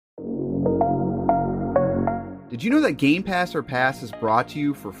Did you know that Game Pass or Pass is brought to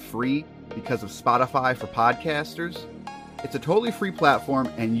you for free because of Spotify for podcasters? It's a totally free platform,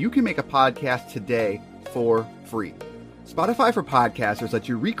 and you can make a podcast today for free. Spotify for podcasters lets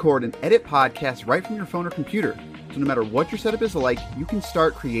you record and edit podcasts right from your phone or computer. So no matter what your setup is like, you can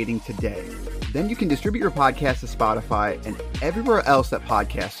start creating today. Then you can distribute your podcast to Spotify and everywhere else that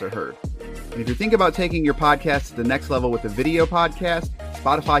podcasts are heard. And if you're thinking about taking your podcast to the next level with a video podcast,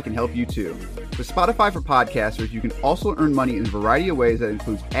 Spotify can help you too. With Spotify for podcasters, you can also earn money in a variety of ways that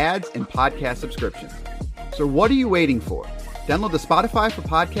includes ads and podcast subscriptions. So what are you waiting for? Download the Spotify for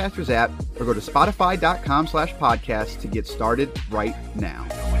Podcasters app or go to spotify.com/podcast to get started right now.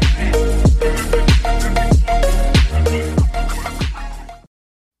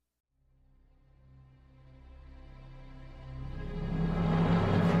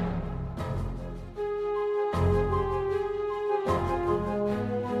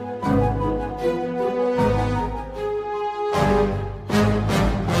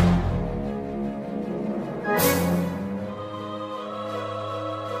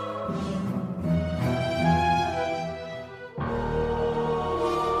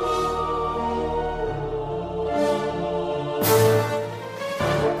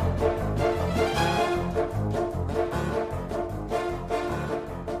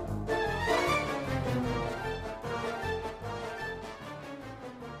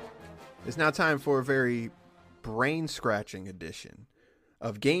 It's now time for a very brain-scratching edition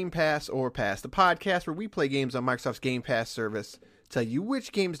of Game Pass or Pass, the podcast where we play games on Microsoft's Game Pass service, tell you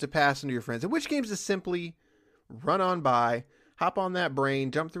which games to pass on to your friends and which games to simply run on by, hop on that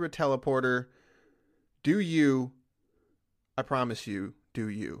brain, jump through a teleporter, do you, I promise you, do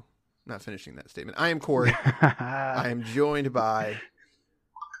you. I'm not finishing that statement. I am Corey. I am joined by,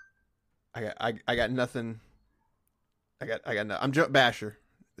 I got nothing, I got nothing. I'm Basher.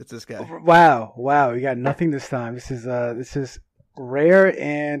 It's this guy. Wow. You got nothing this time. This is rare,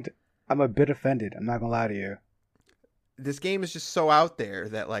 and I'm a bit offended. I'm not gonna lie to you. This game is just so out there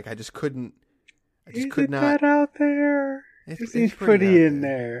that like I just could not. That out there? It seems pretty in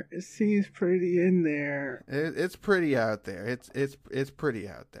there. It seems pretty in there. It's pretty out there. It's pretty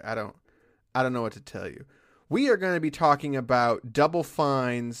out there. I don't know what to tell you. We are going to be talking about Double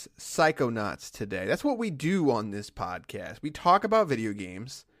Fine's Psychonauts today. That's what we do on this podcast. We talk about video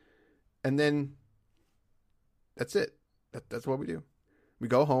games, and then that's it. That's what we do. We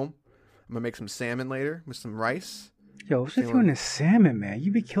go home. I'm going to make some salmon later with some rice. Yo, what's with you and the salmon, man?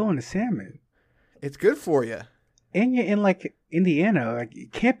 You be killing the salmon. It's good for you. And you're in, like, Indiana. Like,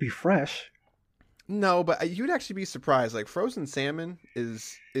 it can't be fresh. No, but you'd actually be surprised. Like, frozen salmon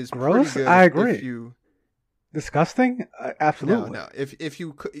is gross. Pretty good. I agree. Disgusting? Absolutely. No. If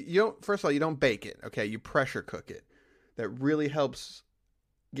you don't, first of all, you don't bake it. Okay, you pressure cook it. That really helps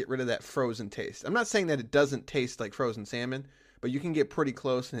get rid of that frozen taste. I'm not saying that it doesn't taste like frozen salmon, but you can get pretty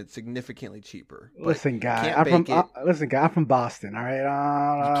close, and it's significantly cheaper. Listen, guy, I'm from Boston. All right,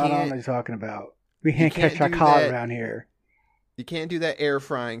 I don't know what you're talking about. We can't catch our cod around here. You can't do that air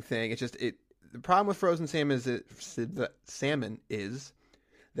frying thing. It's just the problem with frozen salmon is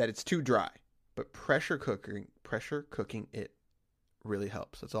that it's too dry. But pressure cooking it really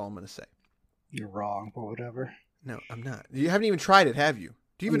helps. That's all I'm going to say. You're wrong, but whatever. No, I'm not. You haven't even tried it, have you?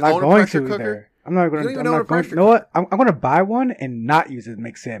 Do you even own a pressure cooker? Either. I'm not going to. You know what? I'm going to buy one and not use it to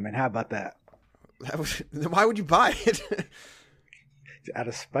make salmon. How about that? Then why would you buy it? Out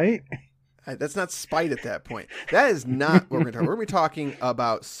of spite. That's not spite at that point. That is not what we're going to talk about. We're going to be talking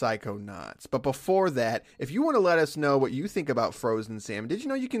about Psychonauts. But before that, if you want to let us know what you think about frozen salmon, did you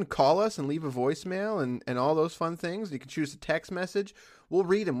know you can call us and leave a voicemail and all those fun things? You can choose a text message. We'll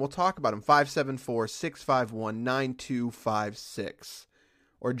read them. We'll talk about them. 574-651-9256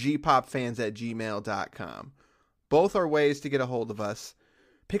 or gpopfans@gmail.com. Both are ways to get a hold of us.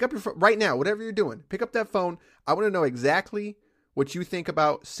 Pick up your phone right now, whatever you're doing. Pick up that phone. I want to know exactly what you think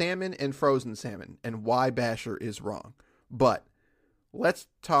about salmon and frozen salmon and why Basher is wrong. But let's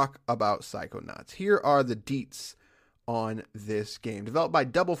talk about Psychonauts. Here are the deets on this game. Developed by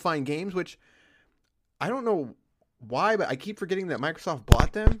Double Fine Games, which I don't know why, but I keep forgetting that Microsoft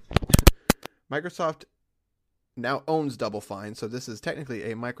bought them. Microsoft now owns Double Fine, so this is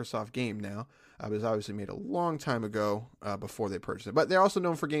technically a Microsoft game now. It was obviously made a long time ago before they purchased it. But they're also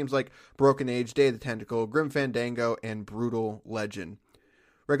known for games like Broken Age, Day of the Tentacle, Grim Fandango, and Brutal Legend.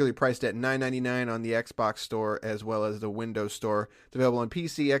 Regularly priced at $9.99 on the Xbox Store as well as the Windows Store. It's available on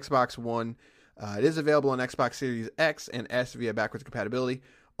PC, Xbox One. It is available on Xbox Series X and S via backwards compatibility.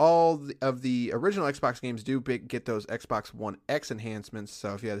 All of the original Xbox games do get those Xbox One X enhancements,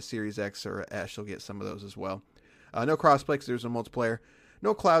 so if you had a Series X or a S, you'll get some of those as well. No crossplay because there's no multiplayer.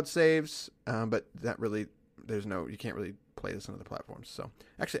 No cloud saves, but that really you can't really play this on other platforms. So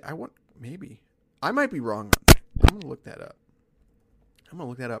actually, I might be wrong on that. I'm gonna look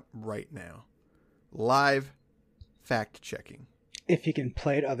that up right now. Live fact checking. If you can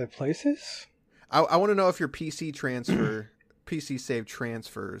play it other places, I want to know if your PC save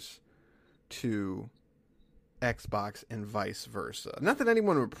transfers to Xbox and vice versa. Not that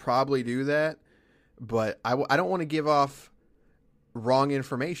anyone would probably do that, but I don't want to give off wrong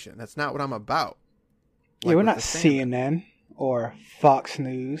information. That's not what I'm about. Yeah, we're not CNN or Fox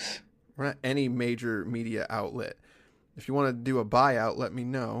News. We're not any major media outlet. If you want to do a buyout, let me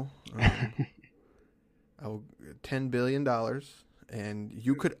know. I'll $10 billion, and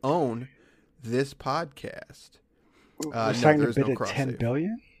you could own this podcast. We're starting to bid at $10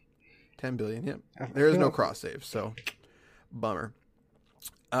 billion? $10 billion, yep. There is no cross save, so bummer.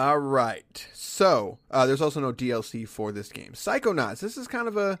 All right. So, there's also no DLC for this game. Psychonauts. This is kind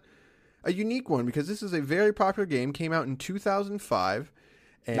of a unique one because this is a very popular game. Came out in 2005,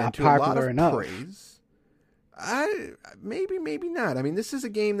 and not to a lot of enough. praise. Maybe not. I mean, this is a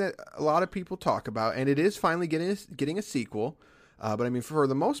game that a lot of people talk about, and it is finally getting a sequel. But I mean, for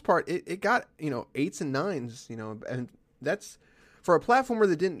the most part, it got 8s and 9s. And that's for a platformer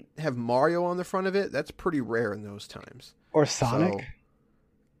that didn't have Mario on the front of it. That's pretty rare in those times. Or Sonic.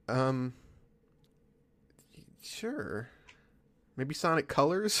 So, sure. Maybe Sonic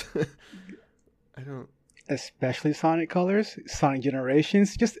Colors. I don't. Especially Sonic Colors, Sonic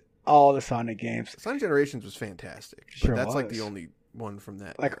Generations, just all the Sonic games. Sonic Generations was fantastic. Sure but that's was. like the only one from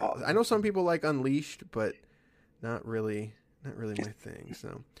that. Like I know some people like Unleashed, but not really my thing.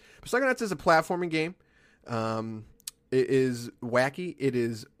 So, but Psychonauts is a platforming game. It is wacky. It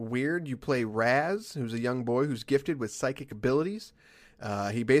is weird. You play Raz, who's a young boy who's gifted with psychic abilities.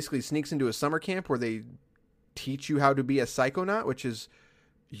 He basically sneaks into a summer camp where they teach you how to be a psychonaut, which is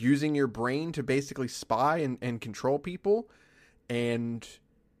using your brain to basically spy and control people. And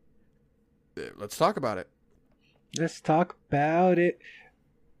let's talk about it. Let's talk about it.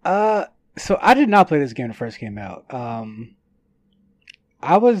 So I did not play this game when it first came out.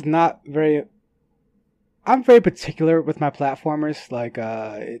 I'm very particular with my platformers. Like,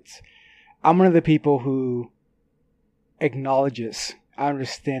 I'm one of the people who acknowledges, I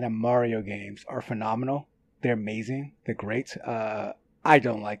understand that Mario games are phenomenal. They're amazing. They're great. I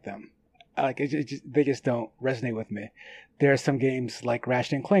don't like them. They just don't resonate with me. There are some games like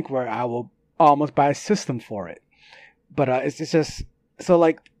Ratchet and Clank where I will almost buy a system for it. But it's just so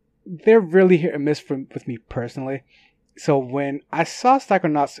like they're really hit or miss with me personally. So when I saw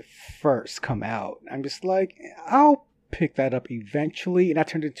Psychonauts first come out, I'm just like, I'll pick that up eventually, and I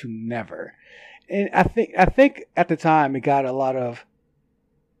turned it to never. And I think at the time it got a lot of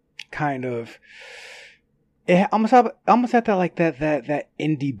kind of it almost had that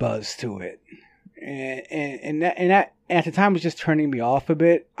indie buzz to it, and that at the time was just turning me off a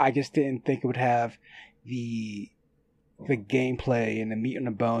bit. I just didn't think it would have the gameplay and the meat on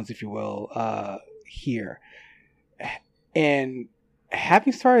the bones, if you will, here. And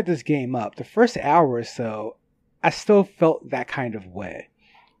having started this game up, the first hour or so, I still felt that kind of way,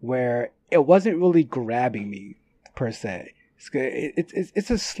 where it wasn't really grabbing me per se. It's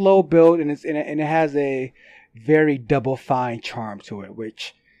a slow build, and it has a very Double Fine charm to it,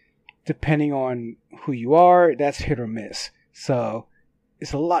 which, depending on who you are, that's hit or miss. So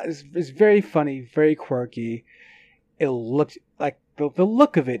it's a lot. It's very funny, very quirky. It looks like the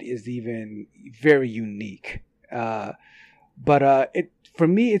look of it is even very unique. But for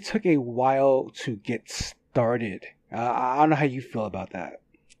me, it took a while to get started. I don't know how you feel about that.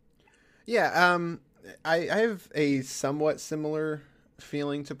 Yeah, I have a somewhat similar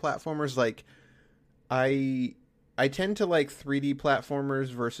feeling to platformers. Like, I tend to like 3D platformers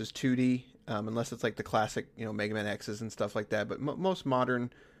versus 2D, unless it's like the classic, Mega Man X's and stuff like that. But most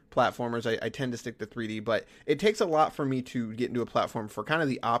modern platformers, I tend to stick to 3D. But it takes a lot for me to get into a platform for kind of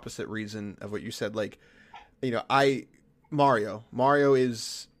the opposite reason of what you said. Like, Mario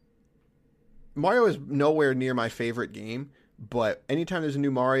is nowhere near my favorite game, but anytime there's a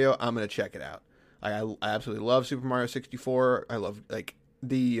new Mario, I'm going to check it out. I absolutely love Super Mario 64. I love,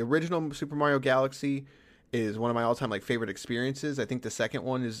 the original Super Mario Galaxy is one of my all-time, favorite experiences. I think the second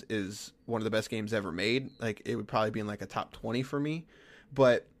one is one of the best games ever made. It would probably be in, a top 20 for me.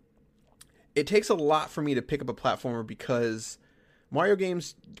 But it takes a lot for me to pick up a platformer because Mario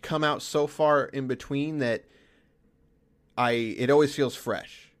games come out so far in between that it always feels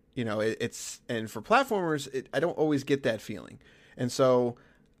fresh. And for platformers, I don't always get that feeling. And so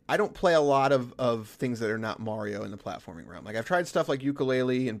I don't play a lot of things that are not Mario in the platforming realm. I've tried stuff like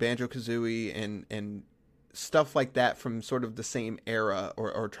Yooka-Laylee and Banjo-Kazooie and stuff like that from sort of the same era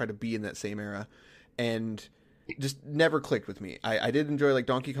or try to be in that same era. and just never clicked with me. I did enjoy like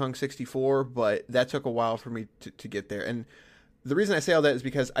Donkey Kong 64, but that took a while for me to get there. And the reason I say all that is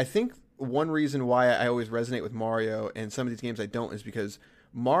because I think one reason why I always resonate with Mario and some of these games I don't is because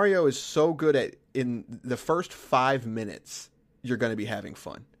Mario is so good at, in the first 5 minutes, you're going to be having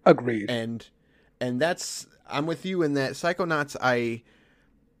fun. Agreed. And that's, I'm with you in that Psychonauts,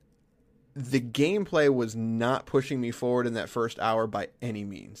 the gameplay was not pushing me forward in that first hour by any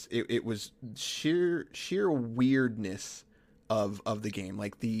means. It was sheer weirdness of the game.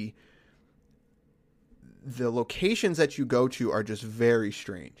 Like the locations that you go to are just very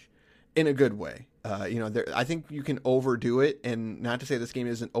strange in a good way. I think you can overdo it, and not to say this game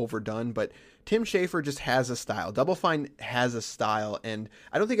isn't overdone, but Tim Schafer just has a style. Double Fine has a style, and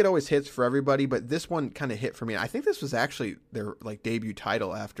I don't think it always hits for everybody, but this one kind of hit for me. I think this was actually their like debut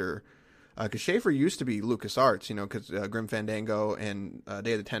title after, because Schafer used to be LucasArts, because Grim Fandango and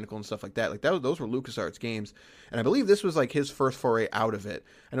Day of the Tentacle and stuff like that. Like those were LucasArts games, and I believe this was like his first foray out of it.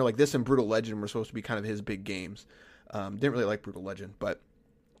 I know like this and Brutal Legend were supposed to be kind of his big games. Didn't really like Brutal Legend, but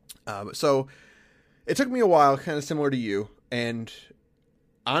so it took me a while, kind of similar to you, and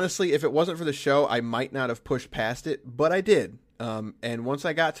honestly, if it wasn't for the show, I might not have pushed past it, but I did. And once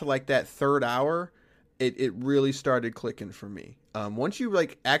I got to like that third hour, it really started clicking for me. Once you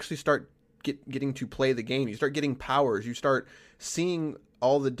like actually start getting to play the game, you start getting powers, you start seeing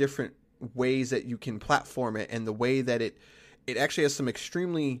all the different ways that you can platform it, and the way that it actually has some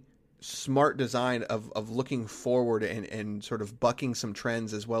extremely smart design of looking forward and sort of bucking some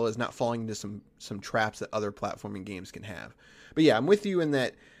trends, as well as not falling into some traps that other platforming games can have. But yeah, I'm with you in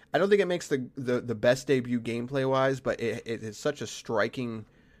that I don't think it makes the best debut gameplay wise, but it is such a striking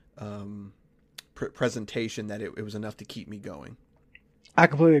presentation that it was enough to keep me going. I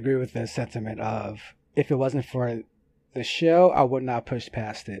completely agree with the sentiment of, if it wasn't for the show, I would not push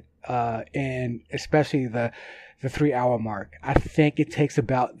past it. And especially the 3 hour mark. I think it takes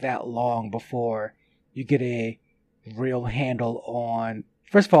about that long before you get a real handle on,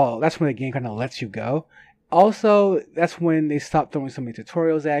 first of all, that's when the game kind of lets you go. Also, that's when they stop throwing so many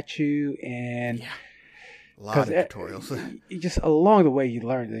tutorials at you, and yeah, a lot of tutorials. Just along the way you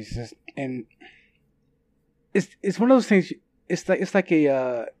learn. It's one of those things. It's like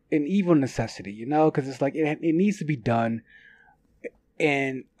an evil necessity, because it's like it needs to be done.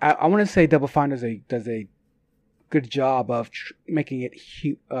 And I want to say Double Fine does a good job of making it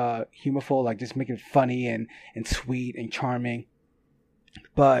humorful, like just making it funny and sweet and charming.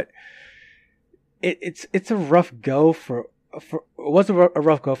 But it's a rough go it was a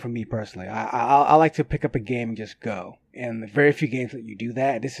rough go for me personally. I like to pick up a game and just go, and very few games let you do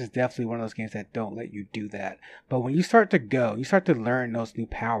that. This is definitely one of those games that don't let you do that. But when you start to go, you start to learn those new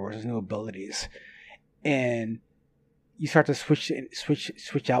powers, those new abilities, and you start to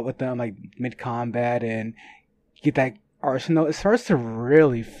switch out with them like mid combat, and you get that arsenal. It starts to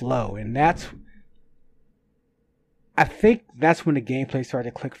really flow, and I think that's when the gameplay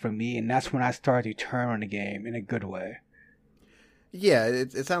started to click for me, and that's when I started to turn on the game in a good way. Yeah,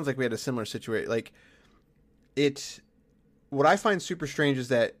 it sounds like we had a similar situation. Like, what I find super strange is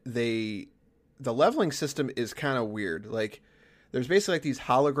that the leveling system is kind of weird. Like, there's basically like these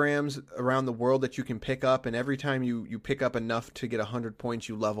holograms around the world that you can pick up, and every time you pick up enough to get 100 points,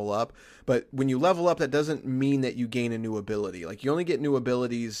 you level up. But when you level up, that doesn't mean that you gain a new ability. Like, you only get new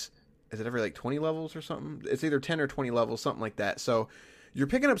abilities, is it every like 20 levels or something? It's either 10 or 20 levels, something like that. So you're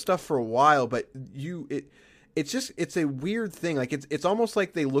picking up stuff for a while, but it's a weird thing. Like, it's almost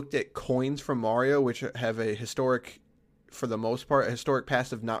like they looked at coins from Mario, which have a historic, for the most part, a historic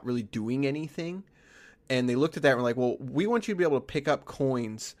past of not really doing anything. And they looked at that and were like, well, we want you to be able to pick up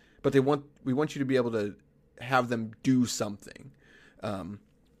coins, but we want you to be able to have them do something.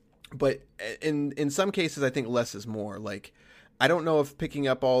 But in some cases, I think less is more. Like, I don't know if picking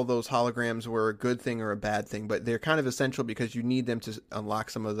up all those holograms were a good thing or a bad thing, but they're kind of essential because you need them to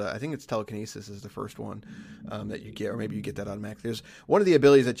unlock some of the, I think it's telekinesis is the first one that you get, or maybe you get that automatically. There's one of the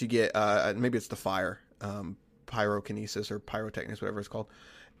abilities that you get, maybe it's the fire, pyrokinesis or pyrotechnics, whatever it's called.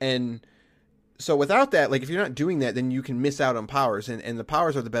 And so without that, like if you're not doing that, then you can miss out on powers, and the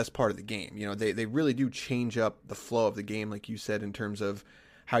powers are the best part of the game. They really do change up the flow of the game, like you said, in terms of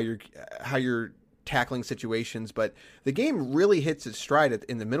how you're tackling situations. But the game really hits its stride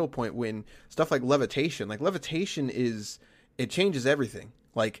in the middle point when stuff like levitation it changes everything.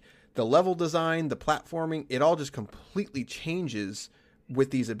 Like the level design, the platforming, it all just completely changes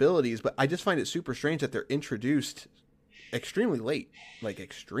with these abilities. But I just find it super strange that they're introduced extremely late.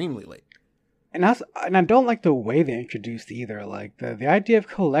 And I don't like the way they introduced either. Like the idea of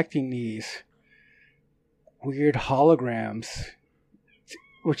collecting these weird holograms,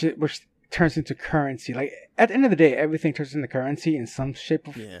 which turns into currency. Like at the end of the day, everything turns into currency in some shape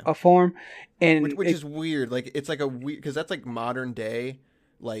of form, and which is weird. Like it's like a weird because that's like modern day,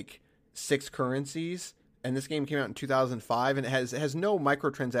 like 6 currencies. And this game came out in 2005, and it has no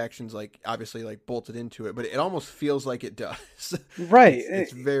microtransactions, like obviously like bolted into it, but it almost feels like it does. Right.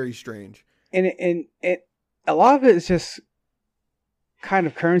 It's very strange. And a lot of it is just kind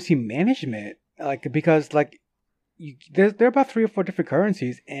of currency management, like because like there are about 3 or 4 different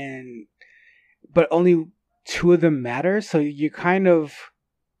currencies, but only 2 of them matter. So you're kind of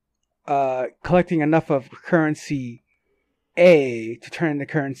collecting enough of currency A to turn into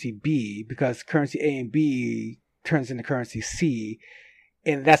currency B, because currency A and B turns into currency C,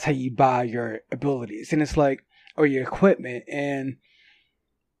 and that's how you buy your abilities, and it's like, or your equipment, and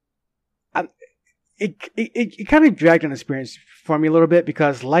it kind of dragged an experience for me a little bit,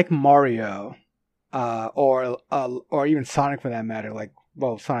 because like Mario, or even Sonic for that matter, like,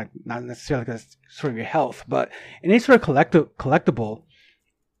 well, Sonic not necessarily because it's sort of your health, but in any sort of collectible,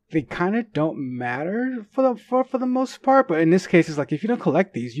 they kind of don't matter for the most part. But in this case, it's like if you don't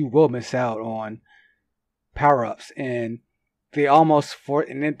collect these, you will miss out on power-ups, and they almost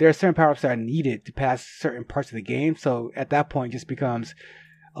and then there are certain power-ups that are needed to pass certain parts of the game. So at that point, it just becomes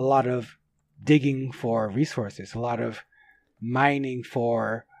a lot of digging for resources, a lot of mining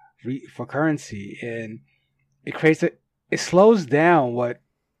for currency, and it slows down what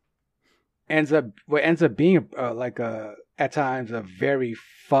ends up being like a, at times, a very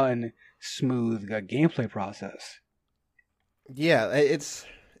fun, smooth gameplay process. Yeah, it's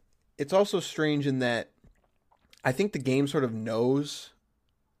also strange in that I think the game sort of knows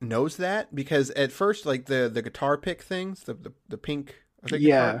that, because at first, like the guitar pick things, the pink, I think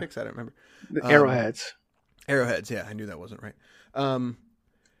guitar picks, I don't remember. The arrowheads. Arrowheads, yeah, I knew that wasn't right.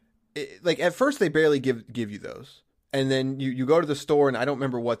 Like at first they barely give you those, and then you go to the store, and I don't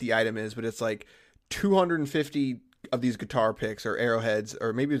remember what the item is, but it's like 250 of these guitar picks or arrowheads,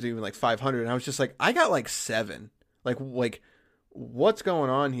 or maybe it was even like 500, and I was just like, I got like 7. Like what's going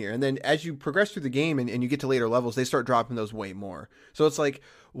on here? And then as you progress through the game and you get to later levels, they start dropping those way more. So it's like,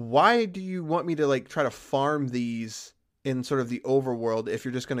 why do you want me to like try to farm these in sort of the overworld if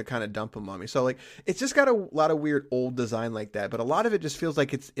you're just going to kind of dump them on me? So like, it's just got a lot of weird old design like that, but a lot of it just feels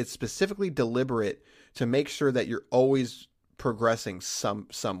like it's specifically deliberate to make sure that you're always progressing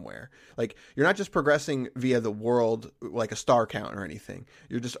somewhere. Like you're not just progressing via the world, like a star count or anything.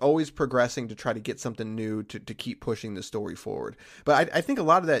 You're just always progressing to try to get something new to keep pushing the story forward. But I think a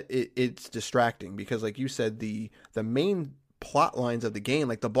lot of that it's distracting, because like you said, the main plot lines of the game,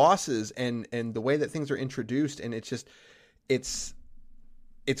 like the bosses and the way that things are introduced, and it's just it's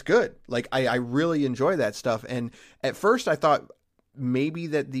good. Like I really enjoy that stuff. And at first I thought maybe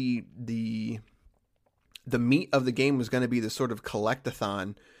that the meat of the game was going to be this sort of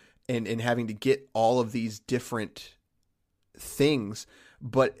collectathon and having to get all of these different things.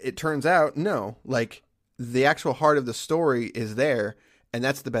 But it turns out, no, like the actual heart of the story is there, and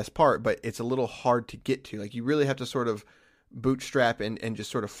that's the best part, but it's a little hard to get to. Like you really have to sort of bootstrap and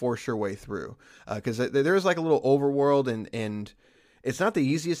just sort of force your way through. Because there's like a little overworld, and it's not the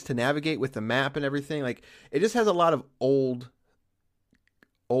easiest to navigate with the map and everything. Like it just has a lot of old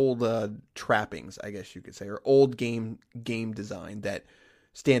trappings, I guess you could say, or old game design that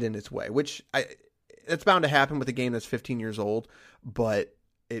stand in its way, which it's bound to happen with a game that's 15 years old, but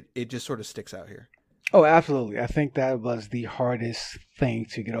it just sort of sticks out here. Oh, absolutely. I think that was the hardest thing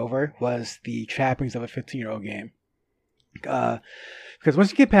to get over, was the trappings of a 15-year-old game. Because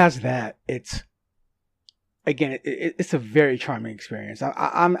once you get past that, it's a very charming experience.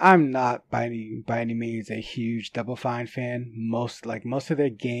 I'm not by any means a huge Double Fine fan. Most of their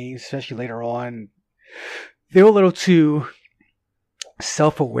games, especially later on, they were a little too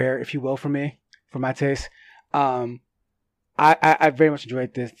self-aware, if you will, for my taste. I very much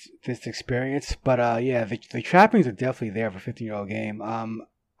enjoyed this experience, but the trappings are definitely there for a 15-year-old game.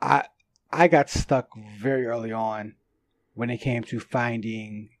 I got stuck very early on when it came to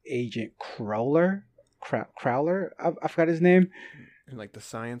finding Agent Crowler. I forgot his name. In like the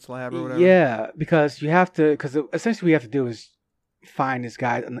science lab or whatever. Yeah, because essentially what you have to do is find this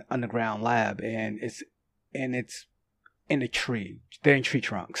guy's underground lab, and it's in a tree. They're in tree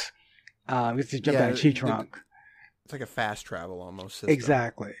trunks. It's just jump out a tree trunk. It's like a fast travel almost system.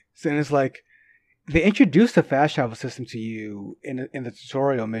 Exactly. So, and it's like they introduced the fast travel system to you in the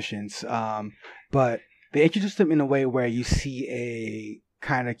tutorial missions, but they introduced them in a way where you see a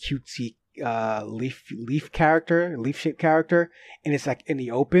kind of cutesy leaf shaped character, and it's like in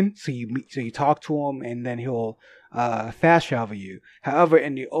the open. So you talk to him, and then he'll fast travel you. However,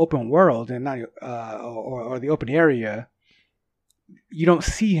 in the open world and not or the open area, you don't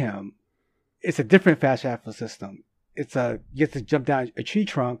see him. it's a different fast travel system. It's you have to jump down a tree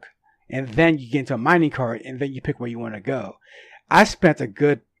trunk, and then you get into a mining cart, and then you pick where you want to go. I spent a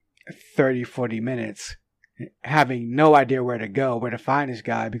good 30, 40 minutes having no idea where to go, where to find this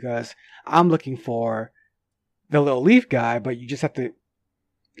guy, because I'm looking for the little leaf guy, but you just have to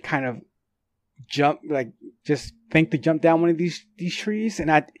kind of jump, like just think to jump down one of these trees, and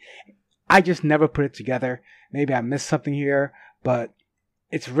I just never put it together. Maybe I missed something here, but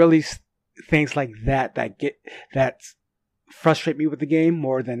it's really things like that frustrate me with the game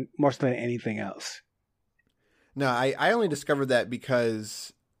more so than anything else. No, I only discovered that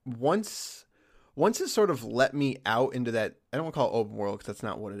because once it sort of let me out into that, I don't want to call it open world because that's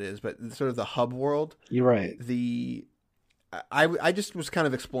not what it is, but sort of the hub world. You're right. I just was kind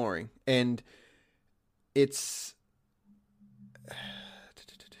of exploring, and it's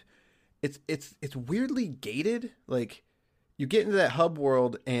weirdly gated. Like, you get into that hub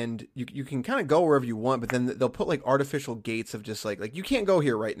world and you can kind of go wherever you want, but then they'll put like artificial gates of just like you can't go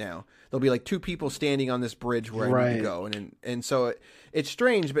here right now. There'll be like two people standing on this bridge where I need to go. And so it's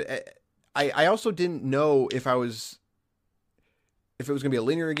strange, but I also didn't know if it was going to be a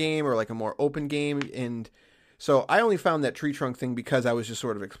linear game or like a more open game. And so I only found that tree trunk thing because I was just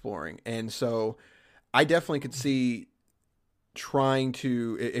sort of exploring. And so I definitely could see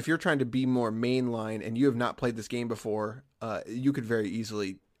if you're trying to be more mainline and you have not played this game before, you could very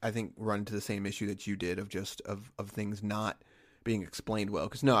easily, I think, run into the same issue that you did of things not being explained well.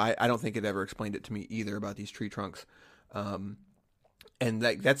 Because no, I don't think it ever explained it to me either about these tree trunks, and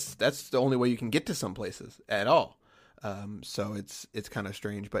that's the only way you can get to some places at all. So it's kind of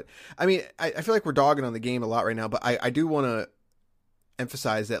strange. But I mean, I feel like we're dogging on the game a lot right now, but I do want to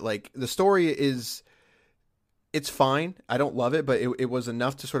emphasize that like the story it's fine. I don't love it, but it was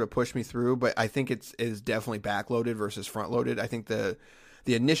enough to sort of push me through. But I think it is definitely backloaded versus front loaded. I think the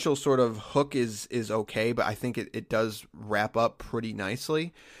initial sort of hook is okay, but I think it does wrap up pretty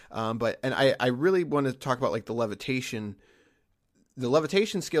nicely. But I really want to talk about like the levitation. The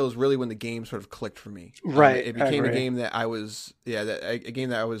levitation skill is really when the game sort of clicked for me. Right. It became a game that I was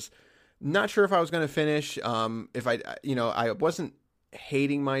not sure if I was going to finish. If I wasn't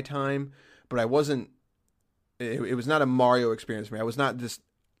hating my time, but I wasn't. It was not a Mario experience for me. I was not just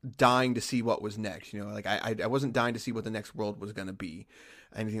dying to see what was next. Like I wasn't dying to see what the next world was going to be,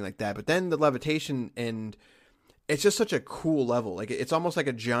 anything like that. But then the levitation, and it's just such a cool level. Like it's almost like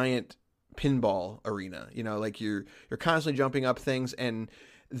a giant pinball arena. Like you're constantly jumping up things, and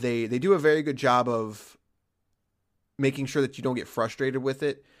they do a very good job of making sure that you don't get frustrated with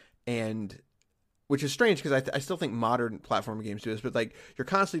it, and which is strange because I still think modern platform games do this, but like you're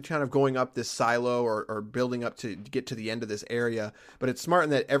constantly kind of going up this silo or building up to get to the end of this area. But it's smart in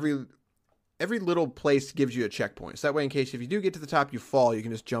that every little place gives you a checkpoint. So that way, in case if you do get to the top, you fall, you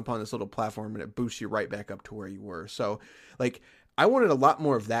can just jump on this little platform and it boosts you right back up to where you were. So like I wanted a lot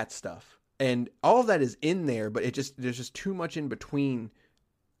more of that stuff, and all of that is in there, but there's just too much in between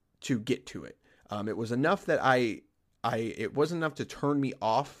to get to it. It was enough that it wasn't enough to turn me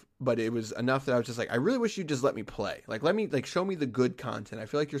off, but it was enough that I was just like, I really wish you'd just let me play. Like, show me the good content. I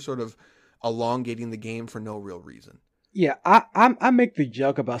feel like you're sort of elongating the game for no real reason. Yeah, I make the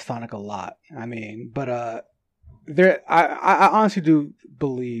joke about Sonic a lot. I mean, but I honestly do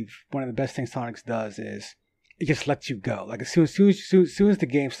believe one of the best things Sonic does is it just lets you go. Like as soon as the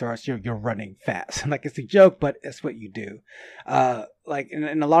game starts, you're running fast. Like it's a joke, but it's what you do. Like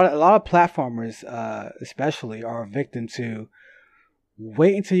and a lot of platformers, especially, are a victim to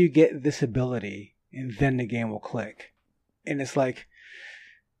wait until you get this ability and then the game will click. And it's like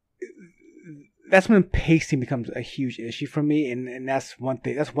that's when pacing becomes a huge issue for me, and that's one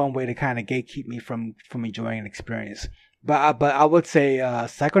thing. That's one way to kind of gatekeep me from enjoying an experience. But I would say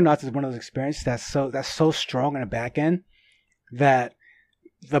Psychonauts is one of those experiences that's so strong in the back end that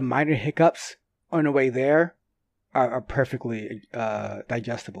the minor hiccups on the way there are perfectly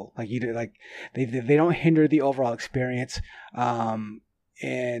digestible. Like they don't hinder the overall experience.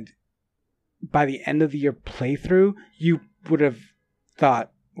 And by the end of your playthrough, you would have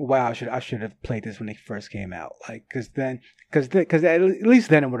thought, "Wow, I should have played this when it first came out." Like because at least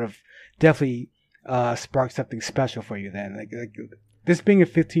then it would have definitely sparked something special for you. Then like this being a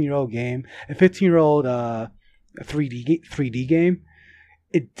 15-year-old game, a 15-year-old 3D game,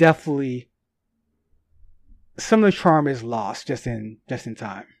 it definitely some of the charm is lost just in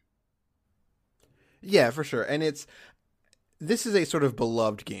time. Yeah, for sure, and this is a sort of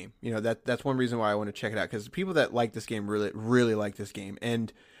beloved game. That's one reason why I want to check it out, because people that like this game really, really like this game.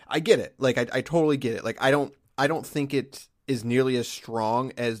 And I get it. Like, I totally get it. Like, I don't think it is nearly as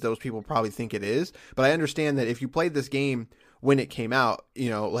strong as those people probably think it is. But I understand that if you played this game when it came out.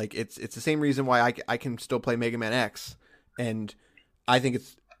 Like it's the same reason why I can still play Mega Man X, and I think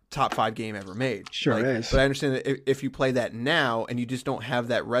it's top 5 game ever made. Sure is. But I understand that if you play that now and you just don't have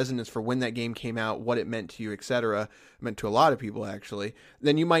that resonance for when that game came out, what it meant to you, etc., meant to a lot of people actually,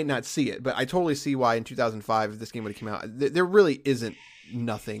 then you might not see it. But I totally see why in 2005, if this game would have come out, there really isn't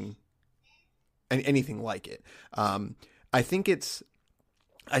anything like it. I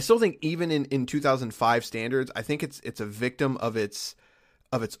still think even in 2005 standards, I think it's a victim of its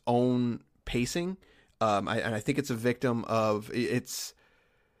own pacing. And I think it's a victim of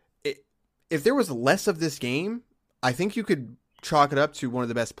if there was less of this game, I think you could chalk it up to one of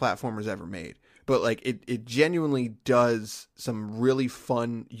the best platformers ever made. But like it genuinely does some really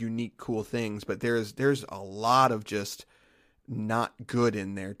fun, unique, cool things. But there's a lot of just not good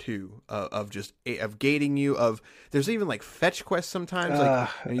in there too, of gating you. There's even like fetch quests sometimes.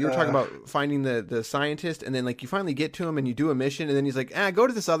 You were talking about finding the scientist, and then like you finally get to him and you do a mission, and then he's like, go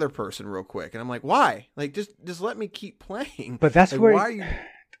to this other person real quick, and I'm like, why? Like just let me keep playing. But that's like, where why are you...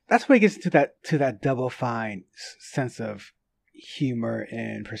 that's where it gets to that Double Fine sense of humor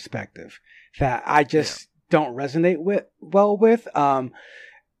and perspective that I just don't resonate with.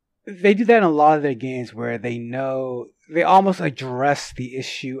 They do that in a lot of their games where they almost address the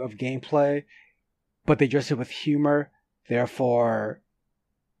issue of gameplay, but they address it with humor. Therefore,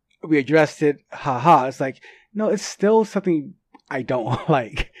 we addressed it, haha. It's like, no, it's still something I don't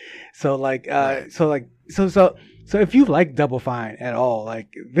like. So if you like Double Fine at all,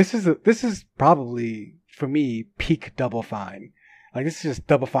 like this is probably for me peak Double Fine. Like this is just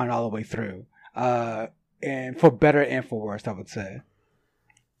Double Fine all the way through. And for better and for worse, I would say.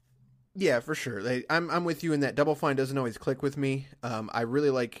 Yeah, for sure. I'm with you in that Double Fine doesn't always click with me. I really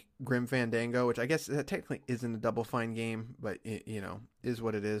like Grim Fandango, which I guess that technically isn't a Double Fine game, but it, is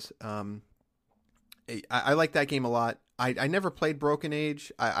what it is. I like that game a lot. I never played Broken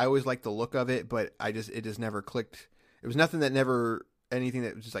Age. I always liked the look of it, but it just never clicked. It was anything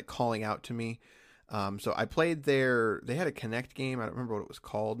that was just like calling out to me. So I played they had a Kinect game. I don't remember what it was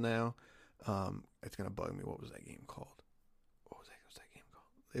called now. It's going to bug me. What was that game called? What was that game called?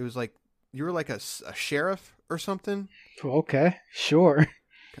 It was like, you were like a sheriff or something. Okay, sure.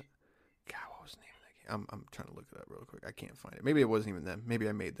 God, what was the name of that game? I'm trying to look it up real quick. I can't find it. Maybe it wasn't even them. Maybe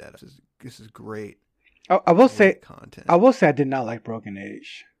I made that up. This is great. I will say content. I will say I did not like Broken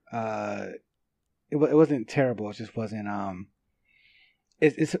Age. It wasn't terrible. It just wasn't.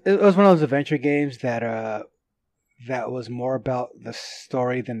 It was one of those adventure games that was more about the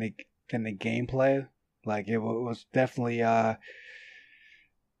story than the gameplay. Like it was definitely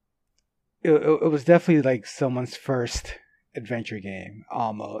it was definitely like someone's first adventure game,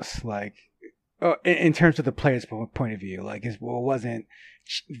 almost like in terms of the player's point of view. Like it wasn't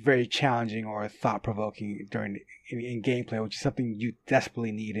very challenging or thought provoking in gameplay, which is something you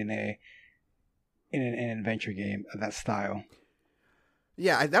desperately need in an adventure game of that style.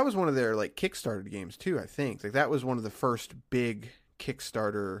 Yeah, that was one of their like Kickstarter games too. I think like that was one of the first big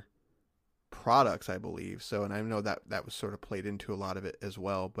Kickstarter products, I believe. So, and I know that was sort of played into a lot of it as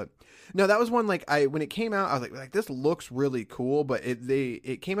well. But no, that was one like when it came out, I was like this looks really cool. But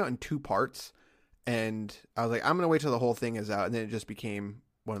it came out in 2 parts, and I was like, I'm gonna wait till the whole thing is out, and then it just became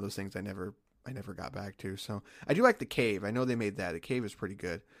one of those things I never got back to. So I do like The Cave. I know they made that. The Cave is pretty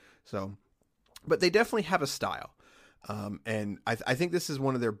good. So, but they definitely have a style. And I think this is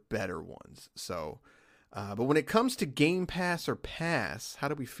one of their better ones. So, but when it comes to Game Pass or Pass, how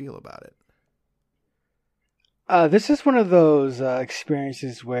do we feel about it? This is one of those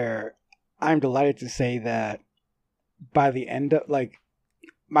experiences where I'm delighted to say that by the end of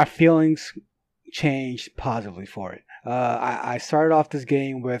my feelings changed positively for it. I started off this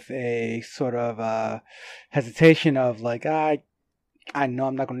game with a sort of hesitation of like, I know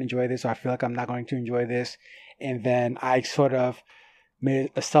I'm not going to enjoy this, or I feel like I'm not going to enjoy this. And then I sort of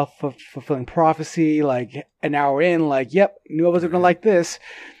made a self-fulfilling prophecy, like an hour in, like, yep, knew I wasn't going to like this.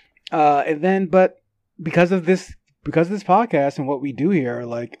 But because of this podcast and what we do here,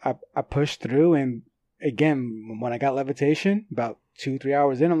 like I pushed through, and again, when I got Levitation, about 2-3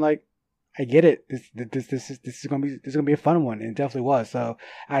 hours in, I'm like, I get it. This is gonna be a fun one, and it definitely was. So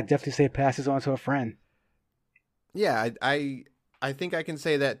I definitely say pass this on to a friend. Yeah, I think I can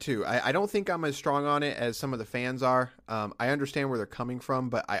say that too. I don't think I'm as strong on it as some of the fans are. I understand where they're coming from,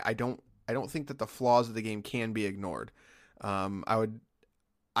 but I don't think that the flaws of the game can be ignored.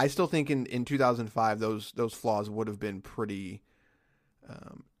 I still think in 2005 those flaws would have been pretty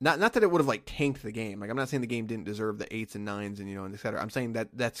Not that it would have like tanked the game. Like I'm not saying the game didn't deserve the 8s and 9s and and et cetera. I'm saying that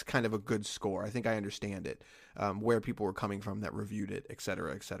that's kind of a good score. I think I understand it, where people were coming from that reviewed it, et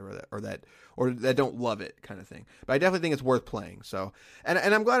cetera, or that don't love it kind of thing. But I definitely think it's worth playing. So and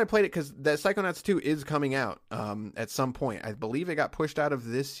I'm glad I played it because that Psychonauts 2 is coming out at some point. I believe it got pushed out of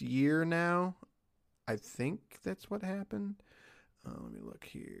this year now. I think that's what happened. Let me look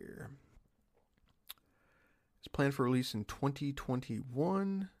here. It's planned for release in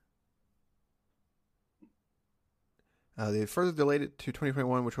 2021. They further delayed it to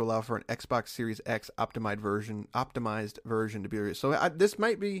 2021, which will allow for an Xbox Series X optimized version to be released. So this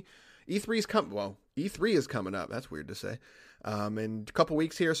might be E3 is coming up. That's weird to say. In a couple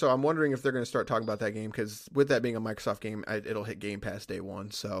weeks here, so I'm wondering if they're going to start talking about that game because with that being a Microsoft game, it'll hit Game Pass day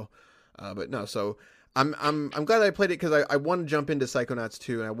one. So, but no, so. I'm glad that I played it because I want to jump into Psychonauts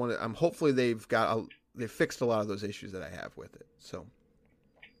 2, and I'm hopefully they've fixed a lot of those issues that I have with it. So,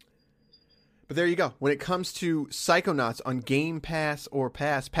 but there you go. When it comes to Psychonauts on Game Pass or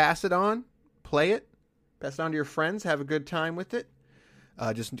pass it on, play it, pass it on to your friends, have a good time with it.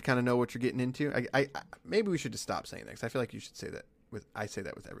 Just to kind of know what you're getting into. I maybe we should just stop saying that because I feel like you should say that I say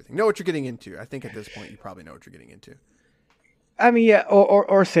that with everything. Know what you're getting into. I think at this point you probably know what you're getting into. I mean, yeah,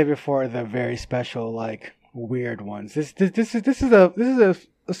 or save it for the very special, like weird ones. This is a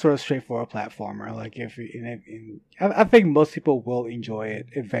sort of straightforward platformer. Like I think most people will enjoy it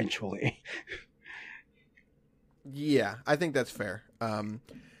eventually. Yeah, I think that's fair.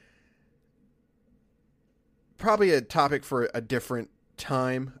 Probably a topic for a different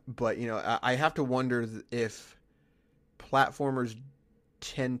time, but I have to wonder if platformers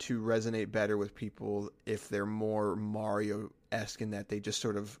tend to resonate better with people if they're more Mario-esque in that they just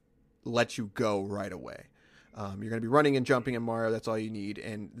sort of let you go right away. You're going to be running and jumping in Mario. That's all you need.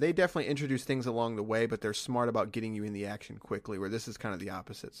 And they definitely introduce things along the way, but they're smart about getting you in the action quickly, where this is kind of the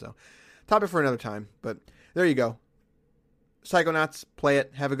opposite. So topic for another time, but there you go. Psychonauts, play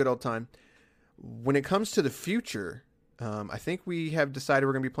it, have a good old time. When it comes to the future, I think we have decided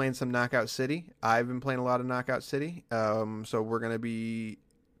we're going to be playing some Knockout City. I've been playing a lot of Knockout City, so we're going to be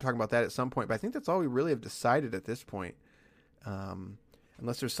talking about that at some point. But I think that's all we really have decided at this point,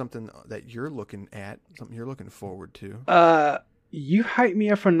 unless there's something that you're looking at, something you're looking forward to. You hyped me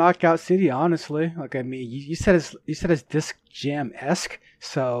up for Knockout City, honestly. Like, I mean, you said it's Disc Jam-esque,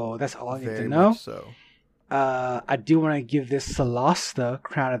 so that's all I need to know. Much so. I do want to give this Solasta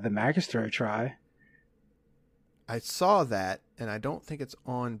Crown of the Magister a try. I saw that, and I don't think it's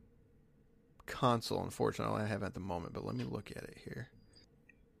on console, unfortunately. I have at the moment, but let me look at it here.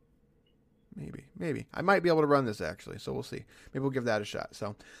 Maybe. I might be able to run this, actually, so we'll see. Maybe we'll give that a shot.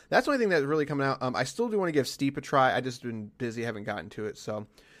 So that's the only thing that's really coming out. I still do want to give Steep a try. I just been busy, haven't gotten to it. So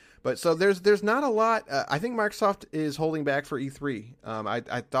there's not a lot. I think Microsoft is holding back for E3.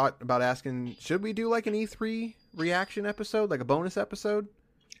 I thought about asking, should we do like an E3 reaction episode, like a bonus episode?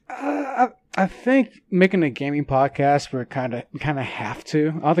 I think making a gaming podcast, we kind of have to.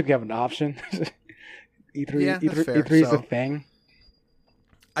 I don't think we have an option. E3 is a thing.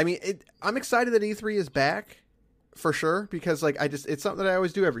 I mean, I'm excited that E3 is back for sure because like it's something that I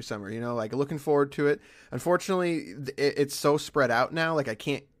always do every summer. Like looking forward to it. Unfortunately, it's so spread out now. Like I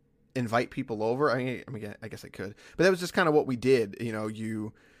can't invite people over. I mean, I guess I could, but that was just kind of what we did.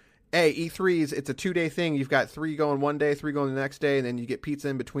 E3 it's a 2-day thing. You've got 3 going one day, 3 going the next day, and then you get pizza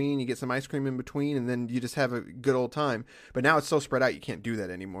in between, you get some ice cream in between, and then you just have a good old time. But now it's so spread out, you can't do that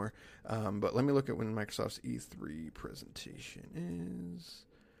anymore. But let me look at when Microsoft's E3 presentation is.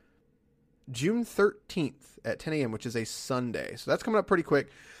 June 13th at 10 a.m., which is a Sunday. So that's coming up pretty quick.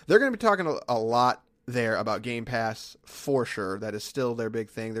 They're going to be talking a lot there about Game Pass for sure. That is still their big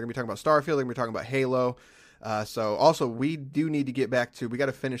thing. They're going to be talking about Starfield. They're going to be talking about Halo. So also we do need to get back to, we got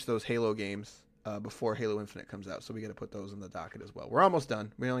to finish those Halo games before Halo Infinite comes out. So we got to put those in the docket as well. We're almost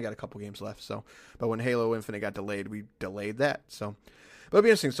done. We only got a couple games left. But when Halo Infinite got delayed, we delayed that. So, but it'll be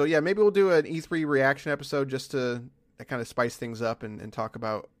interesting. So yeah, maybe we'll do an E3 reaction episode just to kind of spice things up and talk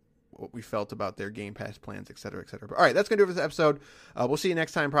about what we felt about their Game Pass plans, et cetera, et cetera. But all right, that's going to do it for this episode. We'll see you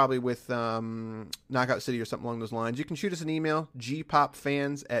next time probably with Knockout City or something along those lines. You can shoot us an email,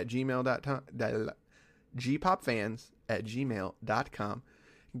 gpopfans@gmail.com.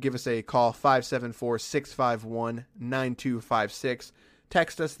 Give us a call, 574-651-9256.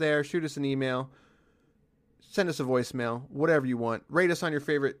 Text us there, shoot us an email, send us a voicemail, whatever you want. Rate us on your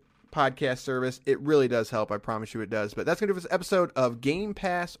favorite podcast service. It really does help. I promise you it does. But that's going to do it for this episode of Game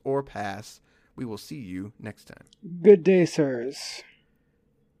Pass or Pass. We will see you next time. Good day, sirs.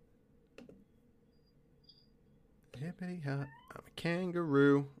 Hippity hop, I'm a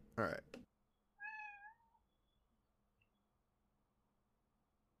kangaroo. All right.